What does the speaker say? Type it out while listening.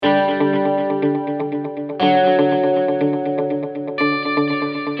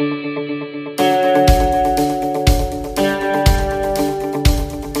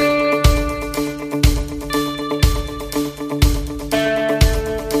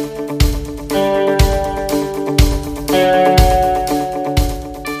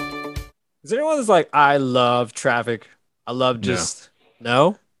that's like, I love traffic. I love No, just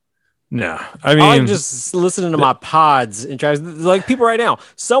no. no. I I like mean, just listening to th- my pods and traffic. Like people right now,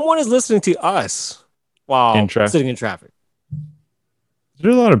 someone is listening to us in while traffic, sitting in traffic.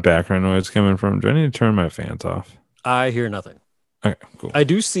 there's a lot of background noise coming from. Do I need to turn my fans off? I hear nothing. Okay, cool. I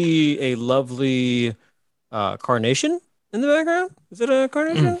do see a lovely carnation in the background. Is it a Mm.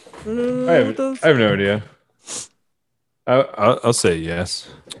 carnation? I What have I those? have no idea. I'll say yes.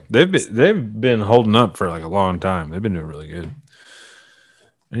 They've been holding up for like a long time. They've been doing really good.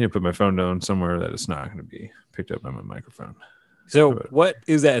 I need to put my phone down somewhere that it's not going to be picked up by my microphone. How So, about it? what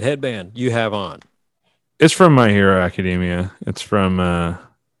is that headband you have on? It's from My Hero Academia. It's from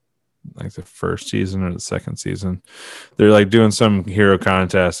like the first season or the second season. They're like doing some hero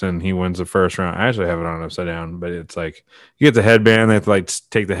contest and he wins the first round. I actually have it on upside down, but it's like you get the headband. They have to like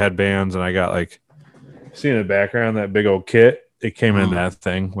take the headbands, and I got like see in the background that big old kit. It came in Mm. that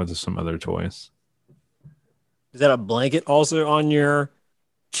thing with some other toys. Is that a blanket also on your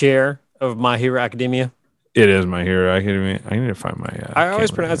chair of My Hero Academia? It is My Hero Academia. I need to find my I always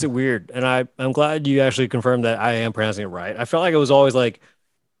camera pronounce it here. weird, and I'm glad you actually confirmed that I am pronouncing it right. I felt like it was always like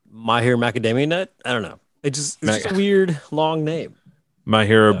My Hero Macadamia Nut. I don't know. It's just a weird long name. My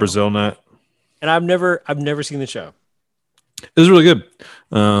Hero So, Brazil Nut. and I've never seen the show. It was really good.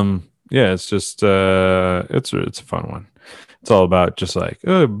 Yeah, it's just it's a fun one. It's all about just like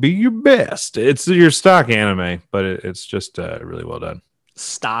be your best. It's your stock anime, but it's just really well done.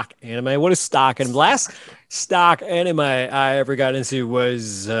 Stock anime. What is stock? And last stock anime I ever got into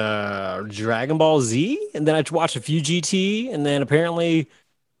was Dragon Ball Z, and then I watched a few GT, and then apparently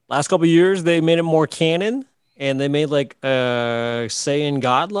last couple of years they made it more canon, and they made like Saiyan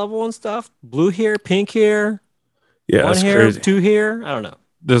God level and stuff. Blue hair, pink hair, Yeah, one it's hair, crazy. two hair. I don't know.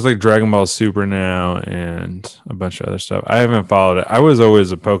 There's like Dragon Ball Super now and a bunch of other stuff. I haven't followed it. I was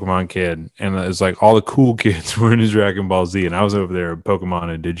always a Pokemon kid, and it's like all the cool kids were into Dragon Ball Z, and I was over there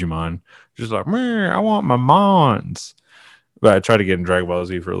Pokemon and Digimon, just like, man, I want my Mons. But I tried to get in Dragon Ball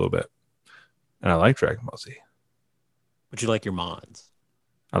Z for a little bit, and I like Dragon Ball Z. But you like your Mons.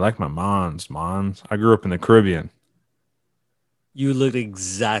 I like my Mons. I grew up in the Caribbean. You look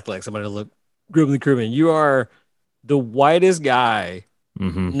exactly like somebody who grew up in the Caribbean. You are the whitest guy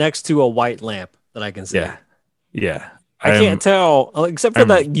Hmm. next to a white lamp that I can see. Yeah, yeah. I can't tell, except for I'm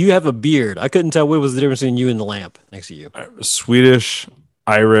that you have a beard. I couldn't tell what was the difference between you and the lamp next to you. Swedish,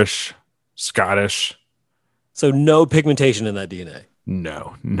 Irish, Scottish. So no pigmentation in that DNA.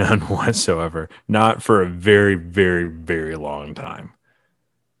 No, none whatsoever. Not for a very, very, very long time.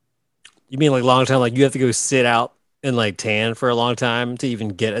 You mean like long time? Like you have to go sit out and like tan for a long time to even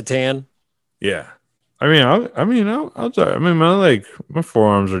get a tan? Yeah. I'll try. I mean, my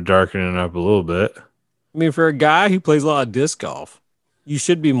forearms are darkening up a little bit. I mean, for a guy who plays a lot of disc golf, you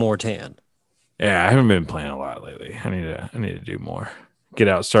should be more tan. Yeah, I haven't been playing a lot lately. I need to do more. Get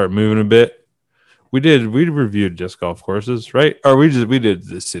out, start moving a bit. We reviewed disc golf courses, right? Or we did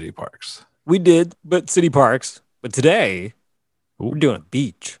the city parks. We did, but city parks. But today Ooh, we're doing a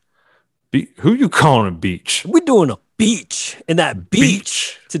beach. who you calling a beach? We're doing a beach, and that beach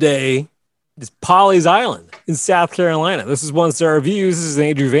Beach. today is Polly's Island in South Carolina. This is One Star Reviews. This is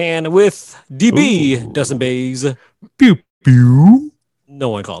Andrew Van with DB Dustin Ooh. Bays. Pew pew. No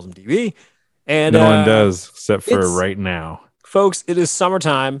one calls him DB. And No one does except for it's right now. folks, it is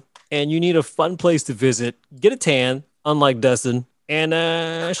summertime, and you need a fun place to visit. Get a tan, unlike Dustin, and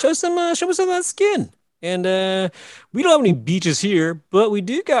show me some of that skin. And we don't have any beaches here, but we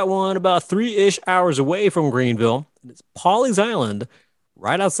do got one about 3-ish hours away from Greenville. And it's Polly's Island,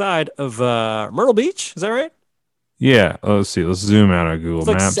 right outside of Myrtle Beach. Is that right? Yeah, let's see. Let's zoom out on Google It's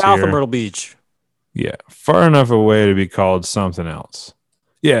like Maps south of here. Myrtle Beach. Yeah, far enough away to be called something else.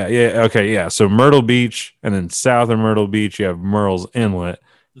 Yeah, okay, yeah. So Myrtle Beach, and then south of Myrtle Beach, you have Murrells Inlet,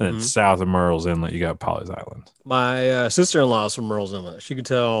 and then Mhm. south of Murrells Inlet, you got Polly's Island. My sister-in-law is from Merle's Inlet. She could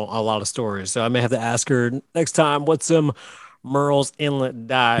tell a lot of stories, so I may have to ask her next time what some Merle's Inlet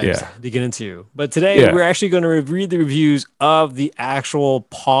dives Yeah, to get into. But today yeah, we're actually going to read the reviews of the actual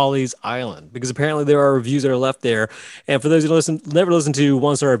Polly's Island because apparently there are reviews that are left there. And for those who never listen to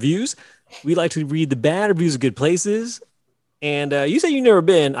one-star reviews, we like to read the bad reviews of good places. And you say you've never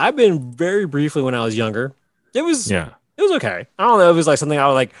been. I've been very briefly when I was younger. It was yeah, it was okay. I don't know if it was like something I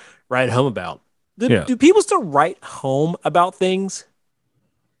would like write home about. yeah. Do people still write home about things?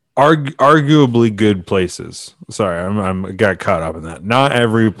 Arguably good places. Sorry, I'm got caught up in that. Not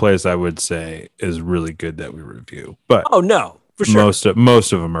every place I would say is really good that we review, but Oh no, for sure.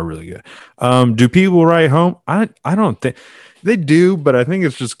 most of them are really good. Do people write home? I don't think they do, but I think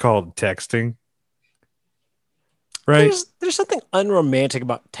it's just called texting. right? There's something unromantic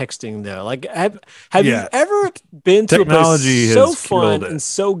about texting though. Like have you Yeah. ever been to a Technology place so has fun killed it. and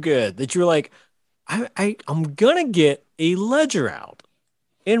so good that you're like, I'm gonna get a ledger out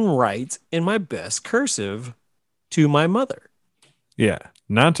and write in my best cursive to my mother. Yeah,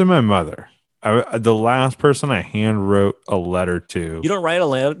 not to my mother. The last person I hand wrote a letter to You don't write a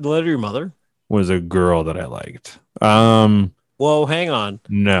letter to your mother? was a girl that I liked. Whoa, hang on.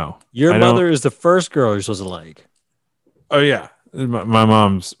 No, Your I don't. mother is the first girl you're supposed to like. Oh yeah, my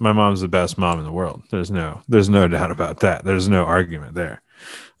mom's the best mom in the world. There's no doubt about that. There's no argument there.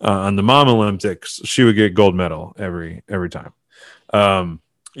 On the mom Olympics, she would get gold medal every time.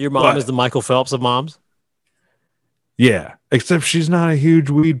 Your mom is But the Michael Phelps of moms. yeah, except she's not a huge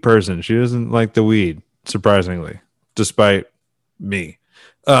weed person. She doesn't like the weed, surprisingly, despite me.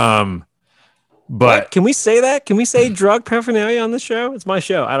 But What? Can we say that? Can we say drug paraphernalia on this show? It's my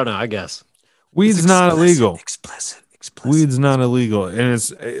show. I don't know. I guess. weed's not illegal. Explicit. Weed's not illegal,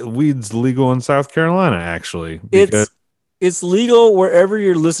 and weed's legal in South Carolina actually. Because It's legal wherever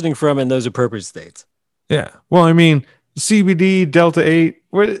you're listening from in those appropriate states. yeah, well, I mean CBD, Delta 8,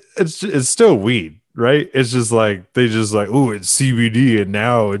 it's still weed, right? It's just like they just like, oh, it's CBD, and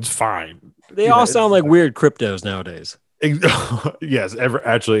now it's fine. They all sound like weird cryptos nowadays. Yes,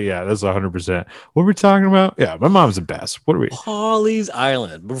 actually, yeah, that's 100%. What are we talking about? Yeah, my mom's the best. What are we? Pawleys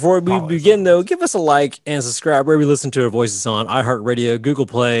Island. Before we Pawleys begin, though, give us a like and subscribe wherever you listen to our voices on iHeartRadio, Google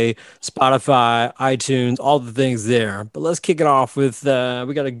Play, Spotify, iTunes, all the things there. But let's kick it off with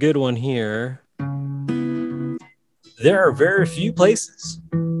we got a good one here. There are very few places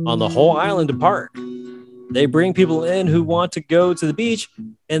on the whole island to park. They bring people in who want to go to the beach,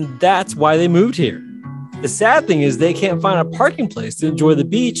 and that's why they moved here. The sad thing is they can't find a parking place to enjoy the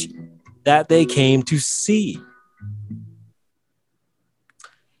beach that they came to see.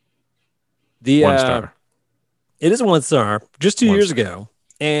 One star. It is 1 star, just 2 years ago.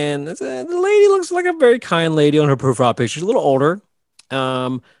 And the lady looks like a very kind lady on her profile picture. She's a little older.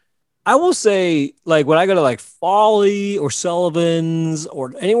 I will say, like, when I go to like Folly or Sullivan's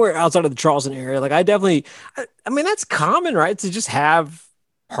or anywhere outside of the Charleston area, like I mean, that's common, right? To just have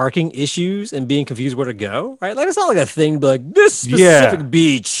parking issues and being confused where to go, right? Like, it's not like a thing to be like this specific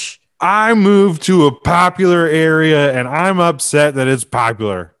beach. I moved to a popular area and I'm upset that it's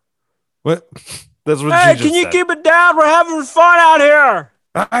popular. What? That's what. Hey, can you keep it down? We're having fun out here.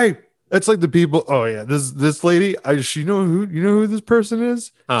 It's like the people. Oh yeah, this lady. You know who this person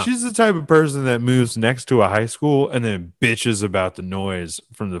is? Huh. She's the type of person that moves next to a high school and then bitches about the noise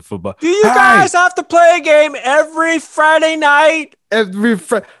from the football. Do you guys have to play a game every Friday night? Every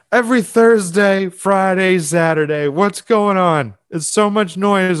Thursday, Friday, Saturday. What's going on? It's so much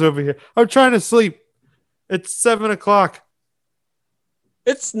noise over here. I'm trying to sleep. It's 7:00.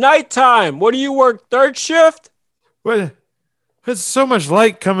 It's nighttime. What do you work? Third shift? What? There's so much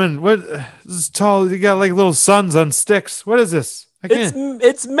light coming. What? This is tall. You got like little suns on sticks. What is this? I can't.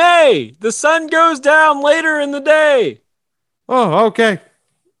 It's May. The sun goes down later in the day. Oh, okay.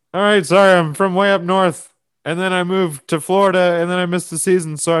 All right. Sorry, I'm from way up north, and then I moved to Florida, and then I missed the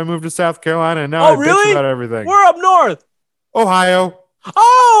season, so I moved to South Carolina, and now I bitch about everything. We're up north. Ohio.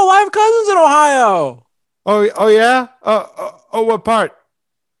 Oh, I have cousins in Ohio. Oh yeah. What part?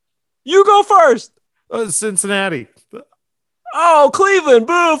 You go first. Cincinnati. Oh, Cleveland.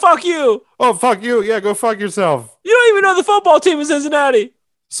 Boo. Fuck you. Oh, fuck you. Yeah, go fuck yourself. You don't even know the football team in Cincinnati.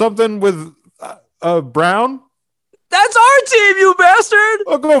 Something with Brown? That's our team, you bastard.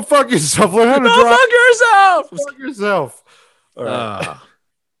 Oh, go fuck yourself. Learn how to drive. Fuck yourself. Fuck yourself. All right.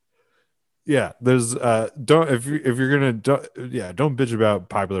 Yeah, there's don't if you're gonna don't bitch about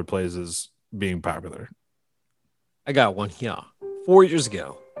popular places being popular. I got one here. 4 years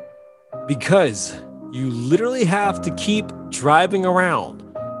ago. Because you literally have to keep driving around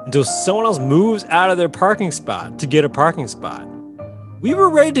until someone else moves out of their parking spot to get a parking spot. We were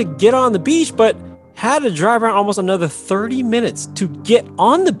ready to get on the beach, but had to drive around almost another 30 minutes to get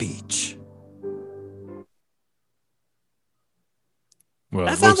on the beach. Well,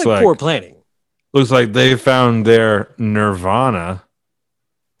 that sounds like poor planning. Looks like they found their nirvana.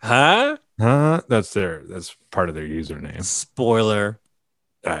 Huh? That's part of their username. Spoiler.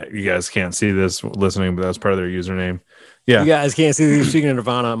 You guys can't see this listening, but that's part of their username. Yeah. You guys can't see this. Speaking of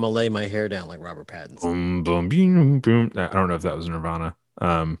Nirvana, I'm going to lay my hair down like Robert Pattinson. Boom, boom, boom, boom. I don't know if that was Nirvana.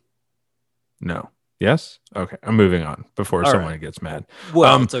 No. Yes? Okay. I'm moving on before someone gets mad.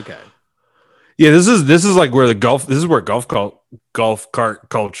 Well, it's okay. Yeah, this is like where golf cart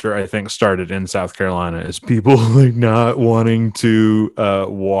culture, I think, started in South Carolina, is people like not wanting to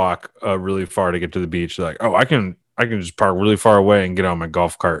walk really far to get to the beach. Like, oh, I can just park really far away and get on my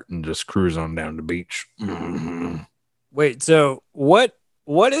golf cart and just cruise on down the beach. Mm-hmm. Wait, so what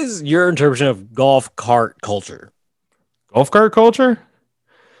is your interpretation of golf cart culture? Golf cart culture?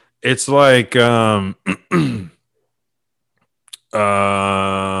 It's like um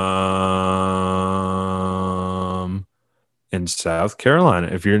in South Carolina.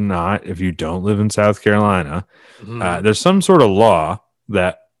 If you don't live in South Carolina, Mhm. there's some sort of law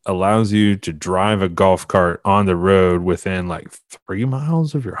that allows you to drive a golf cart on the road within like 3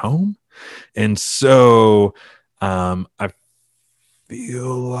 miles of your home. And so I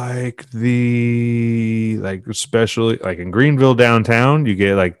feel like especially like in Greenville downtown, you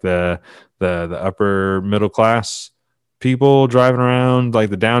get like the upper middle class people driving around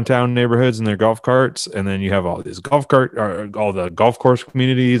like the downtown neighborhoods in their golf carts, and then you have all these golf cart or all the golf course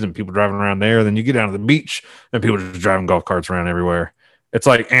communities and people driving around there. Then you get down to the beach and people just driving golf carts around everywhere. It's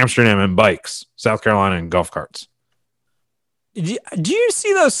like Amsterdam and bikes, South Carolina and golf carts. Do you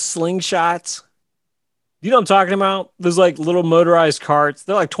see those slingshots? You know what I'm talking about? Those like little motorized carts.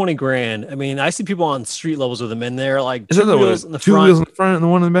 They're like 20 grand. I mean, I see people on street levels with them in there, like Is that two the wheels in the two front. wheels in the front and the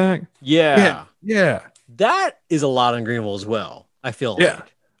one in the back? Yeah, Yeah. yeah. That is a lot on Greenville as well, I feel Yeah.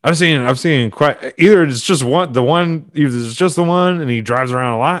 like. I've seen quite either it's just either it's just the one and he drives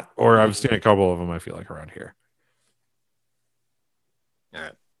around a lot, or I've Mhm. seen a couple of them, I feel like, around here. All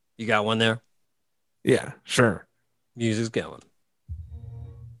right. You got one there? Yeah, sure. Music's going.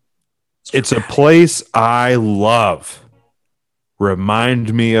 It's a place I love.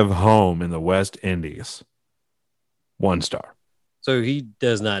 Remind me of home in the West Indies. 1 star. So he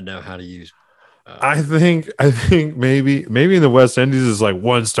does not know how to use. I think maybe in the West Indies is like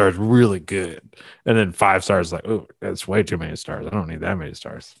 1 star is really good. And then 5 stars is like, oh, that's way too many stars. I don't need that many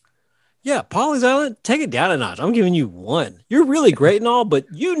stars. Yeah, Polly's Island, take it down a notch. I'm giving you one. You're really great and all, but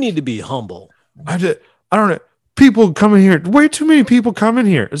you need to be humble. I don't know. People coming here. Way too many people coming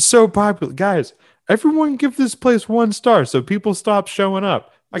here. It's so popular. Guys, everyone give this place 1 star so people stop showing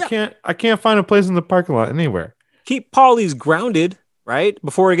up. Yeah, I can't find a place in the parking lot anywhere. keep Polly's grounded, right?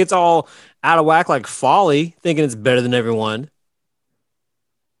 Before it gets all out of whack like Folly, thinking it's better than everyone.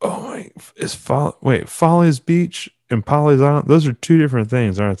 Oh my, Folly's Beach and Polly's Island, those are two different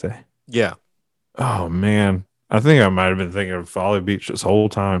things, aren't they? Yeah, Oh man. I think I might have been thinking of Folly Beach this whole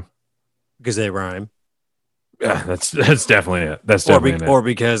time. because they rhyme, Yeah, that's definitely it. That's definitely it. or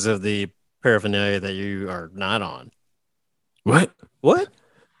because of the paraphernalia that you are not on. What? What?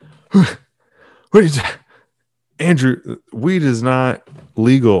 What is that? Andrew, weed is not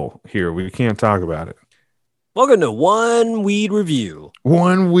legal here. We can't talk about it. Welcome to One Weed Review.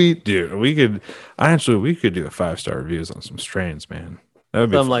 One weed, dude. We could do a 5 star reviews on some strains, man. That would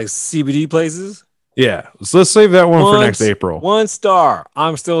be Some fun. like CBD places. Yeah. Let's save that one for next April. 1 star.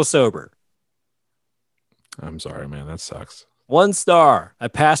 I'm still sober. I'm sorry, man. That sucks. 1 star. I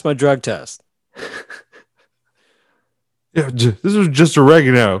passed my drug test. Yeah, this was just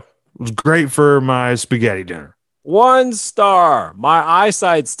oregano. It was great for my spaghetti dinner. 1 star. My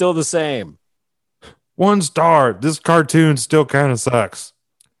eyesight's still the same. 1 star. This cartoon still kind of sucks.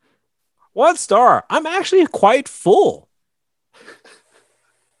 1 star. I'm actually quite full.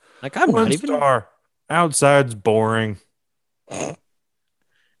 Like I'm One not even. star. Outside's boring. All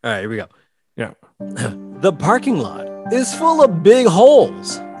right, here we go. Yeah. The parking lot is full of big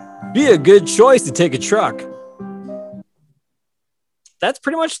holes. Be a good choice to take a truck. That's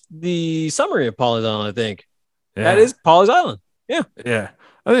pretty much the summary of Polly's Island, I think. Yeah. That is Polly's Island. Yeah. Yeah.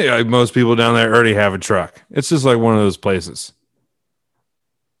 I think like most people down there already have a truck. It's just like one of those places.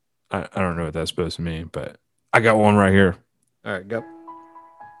 I don't know what that's supposed to mean, but I got one right here. All right, go.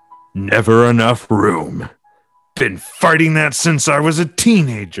 Never enough room. Been fighting that since I was a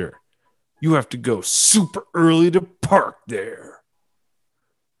teenager. You have to go super early to park there.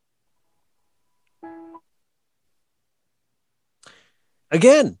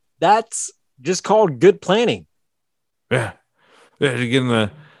 Again, that's just called good planning. Yeah. Yeah, to get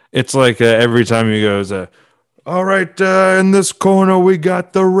in it's like every time he goes, all right, in this corner, we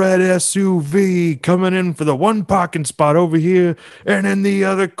got the red SUV coming in for the one parking spot over here. And in the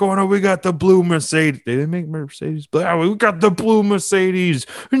other corner, we got the blue Mercedes. They didn't make Mercedes. But we got the blue Mercedes.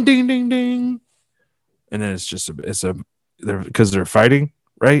 And ding, ding, ding. And then because they're fighting,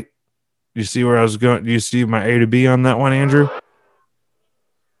 right? You see where I was going? Do you see my A to B on that one, Andrew?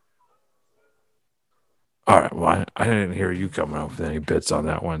 All right. Well, I didn't hear you coming up with any bits on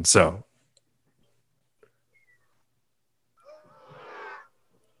that one. So,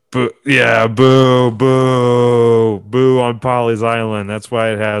 but yeah, boo, boo, boo on Polly's Island. That's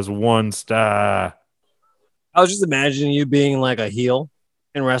why it has 1 star. I was just imagining you being like a heel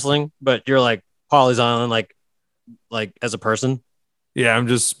in wrestling, but you're like Polly's Island, like as a person. Yeah, I'm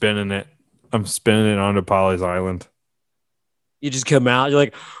just spinning it. I'm spinning it onto Polly's Island. You just come out, you're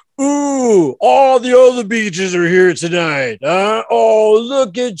like, ooh, all the other beaches are here tonight. Oh,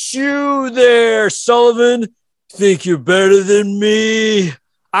 look at you there, Sullivan. Think you're better than me?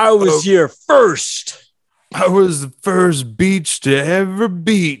 I was here first. I was the first beach to ever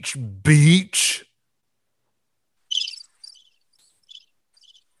beach.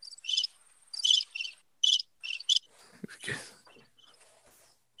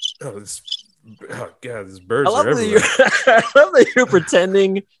 God, these birds are everywhere. I love that you're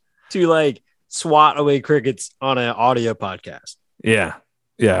pretending to like swat away crickets on an audio podcast. Yeah.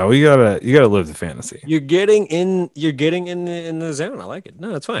 Well, you gotta live the fantasy. You're getting in the zone. I like it.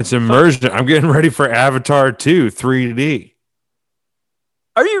 No, that's fine. It's immersion. I'm getting ready for Avatar 2 3D.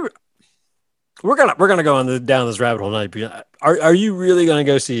 Are you? We're gonna go down this rabbit hole tonight. Are you really gonna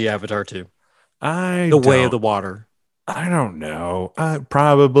go see Avatar 2? The Way of the Water. I don't know.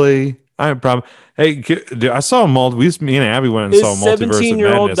 Probably. Hey, dude, I saw me and Abby went and saw Multiverse of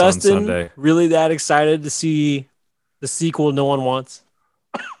Madness on Sunday. Really that excited to see the sequel no one wants?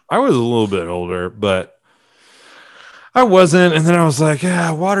 I was a little bit older, but I wasn't. And then I was like, yeah,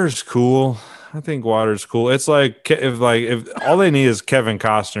 water's cool. I think water's cool. It's like if all they need is Kevin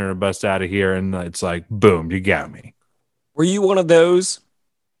Costner to bust out of here, and it's like, boom, you got me. Were you one of those?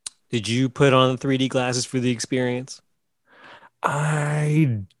 Did you put on 3D glasses for the experience?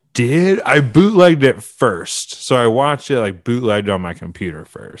 I did. I bootlegged it first. So I watched it like bootlegged on my computer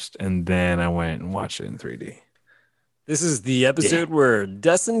first, and then I went and watched it in 3D. This is the episode where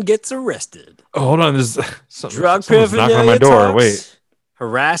Dustin gets arrested. Oh, hold on. This drug paraphernalia on my door. Wait.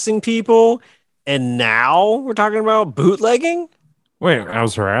 Harassing people. And now we're talking about bootlegging? Wait, I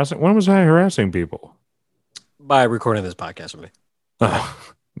was harassing? When was I harassing people? By recording this podcast with me. Oh,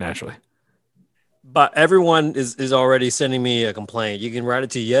 naturally. But everyone is already sending me a complaint. You can write it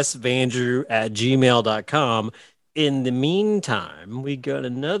to yesvandrew@gmail.com. In the meantime, we got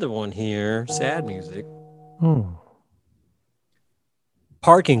another one here. Sad music.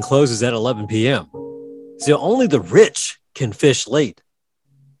 Parking closes at 11 p.m. So only the rich can fish late.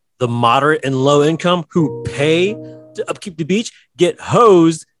 The moderate and low income who pay to upkeep the beach get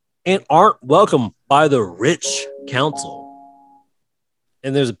hosed and aren't welcome by the rich council.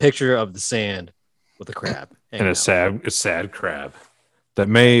 And there's a picture of the sand with a crab. And a sad crab that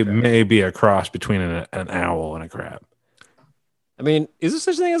may be a cross between an owl and a crab. I mean, is there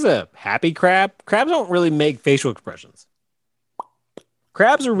such a thing as a happy crab? Crabs don't really make facial expressions.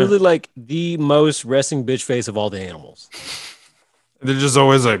 Crabs are really like the most resting bitch face of all the animals. They're just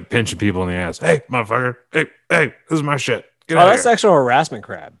always like pinching people in the ass. Hey, motherfucker. Hey, this is my shit. Get out that's here. Sexual harassment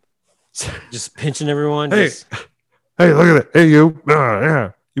crab. Just pinching everyone. Hey, look at it. Hey, you.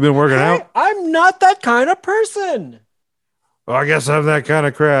 Yeah. You been working out? I'm not that kind of person. Well, I guess I'm that kind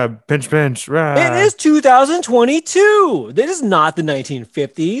of crab. Pinch. Rah. It is 2022. This is not the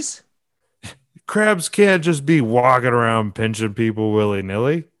 1950s. Crabs can't just be walking around pinching people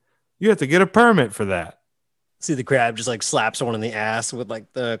willy-nilly. You have to get a permit for that. See the crab just like slap someone in the ass with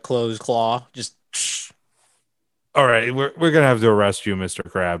like the closed claw. Just. All right, we're gonna have to arrest you, Mr.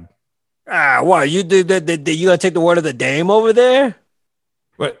 Crab. What you did? You gonna take the word of the dame over there?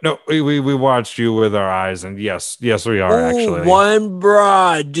 But no, we watched you with our eyes, and yes, we are actually. One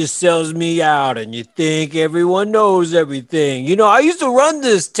broad just sells me out, and you think everyone knows everything. You know, I used to run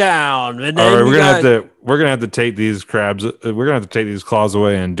this town, and then all right, we're gonna have to take these crabs. We're gonna have to take these claws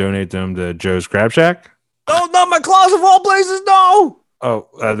away and donate them to Joe's Crab Shack. Oh, not my claws of all places, no. Oh,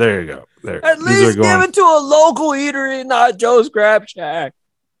 there you go. There. At least give it to a local eatery, not Joe's Crab Shack.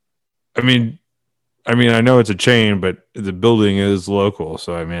 I mean, I know it's a chain, but the building is local,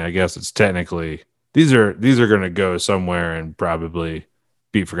 so I mean, I guess it's technically these are going to go somewhere and probably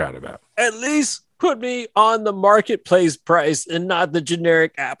be forgotten about. At least put me on the marketplace price and not the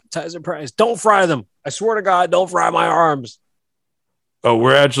generic appetizer price. Don't fry them. I swear to God, don't fry my arms. Oh,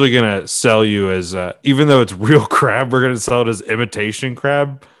 we're actually going to sell you as, even though it's real crab, we're going to sell it as imitation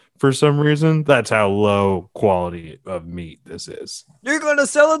crab for some reason. That's how low quality of meat this is. You're going to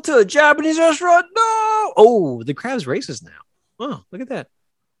sell it to a Japanese restaurant? No! Oh, the crab's racist now. Oh, look at that.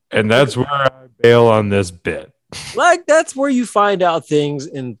 And that's where I bail on this bit. Like, that's where you find out things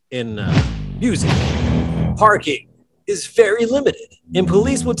in music. Parking is very limited, and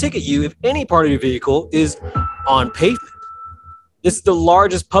police will ticket you if any part of your vehicle is on pavement. It's the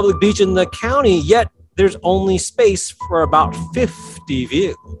largest public beach in the county, yet there's only space for about 50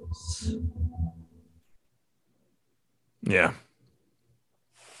 vehicles. Yeah.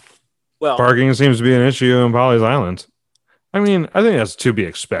 Well, parking seems to be an issue in Pawleys Island. I mean, I think that's to be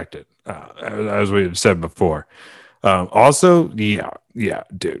expected, as we've said before. Also, yeah,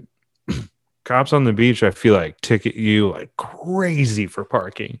 dude. cops on the beach, I feel like, ticket you like crazy for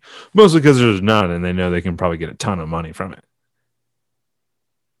parking, mostly because there's none and they know they can probably get a ton of money from it.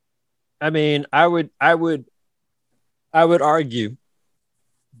 I mean, I would argue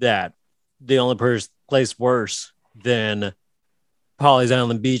that the only place worse than Pawleys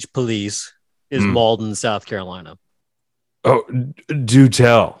Island Beach Police is Malden, South Carolina. Oh, do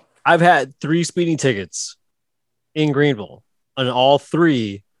tell. I've had 3 speeding tickets in Greenville, and all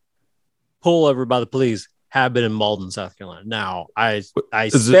 3 pull over by the police have been in Malden, South Carolina. Now, I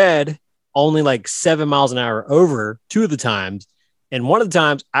sped only like 7 miles an hour over 2 of the times, and one of the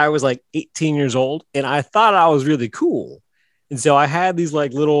times I was like 18 years old, and I thought I was really cool. And so I had these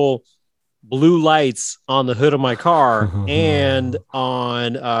like little blue lights on the hood of my car and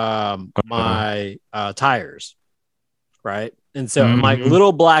on my tires, right? And so I'm like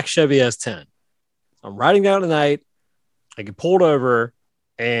little black Chevy S10. I'm riding down at night. I get pulled over,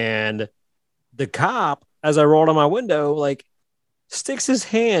 and the cop, as I rolled on my window, like sticks his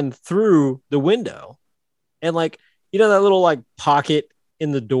hand through the window, and like, you know, that little like pocket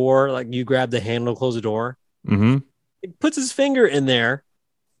in the door, like you grab the handle, close the door. It puts his finger in there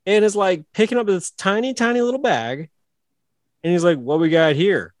and is like picking up this tiny, tiny little bag. And he's like, "What we got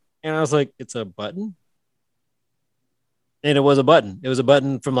here?" And I was like, "It's a button." And it was a button. It was a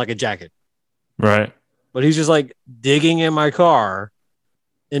button from like a jacket. Right. But he's just like digging in my car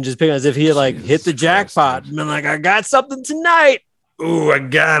and just picking as if he had like hit the jackpot and been like, "I got something tonight." Ooh, I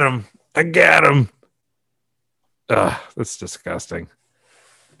got him. I got him. Ugh, that's disgusting.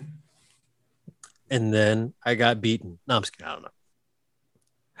 And then I got beaten. No, I'm just kidding. I don't know.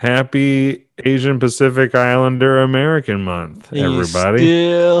 Happy Asian Pacific Islander American Month, And everybody. You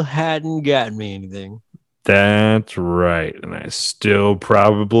still hadn't gotten me anything. That's right. And I still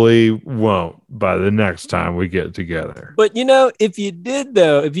probably won't by the next time we get together. But you know, if you did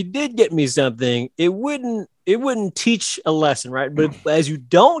get me something, it wouldn't teach a lesson, right? But as you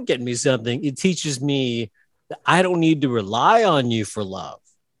don't get me something, it teaches me that I don't need to rely on you for love,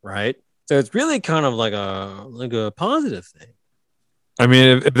 right? So it's really kind of like a positive thing. I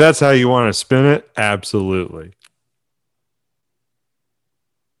mean, if that's how you want to spin it, absolutely.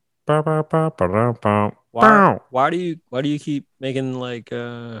 Why do you keep making like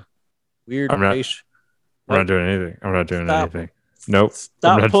weird face? I'm not doing anything. I'm not doing anything. Nope.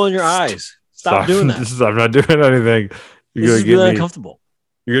 Stop pulling your eyes. Stop doing that. I'm not doing anything. This is really uncomfortable.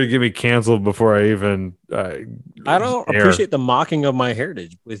 You're gonna get me canceled before I even. I don't appreciate the mocking of my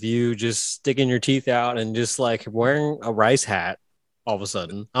heritage with you just sticking your teeth out and just like wearing a rice hat all of a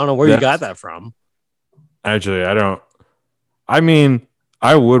sudden. I don't know where you got that from. Actually, I don't. I mean,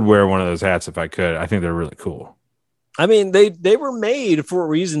 I would wear one of those hats if I could. I think they're really cool. I mean, they were made for a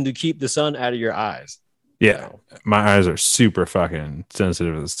reason to keep the sun out of your eyes. Yeah, my eyes are super fucking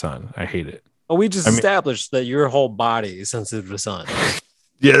sensitive to the sun. I hate it. Well, we just established that your whole body is sensitive to the sun.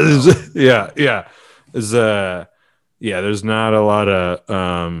 Yeah, yeah. There's not a lot of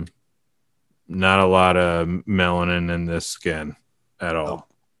melanin in this skin at all.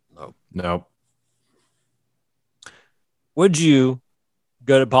 Nope. Would you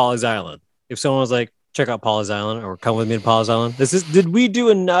go to Pawleys Island if someone was like, "Check out Pawleys Island," or "Come with me to Pawleys Island"? Did we do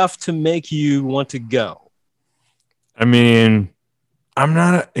enough to make you want to go? I mean,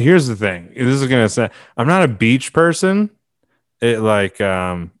 here's the thing. This is gonna say I'm not a beach person. I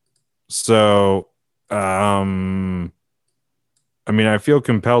mean, I feel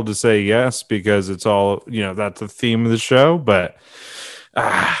compelled to say yes because it's all, that's the theme of the show, but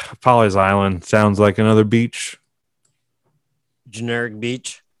Pawleys Island sounds like another beach. Generic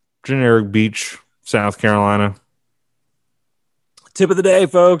beach, South Carolina. Tip of the day,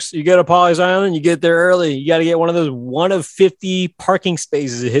 folks. You go to Pawleys Island, you get there early. You got to get one of those 1 of 50 parking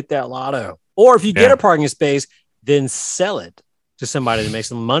spaces to hit that lotto. Or if you get a parking space, then sell it to somebody to make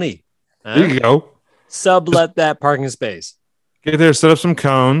some money. There you go. Sublet that parking space. Get there, set up some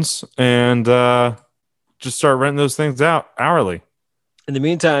cones, and just start renting those things out hourly. In the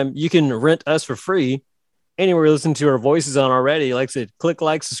meantime, you can rent us for free anywhere you listen to our voices on already. Like I said, click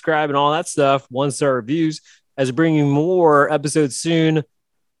like, subscribe, and all that stuff. 1-star reviews. As we're bringing more episodes soon,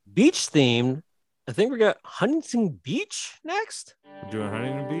 beach themed. I think we got Huntington Beach next. We're doing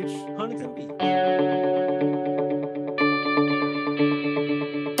Huntington Beach. Huntington Beach.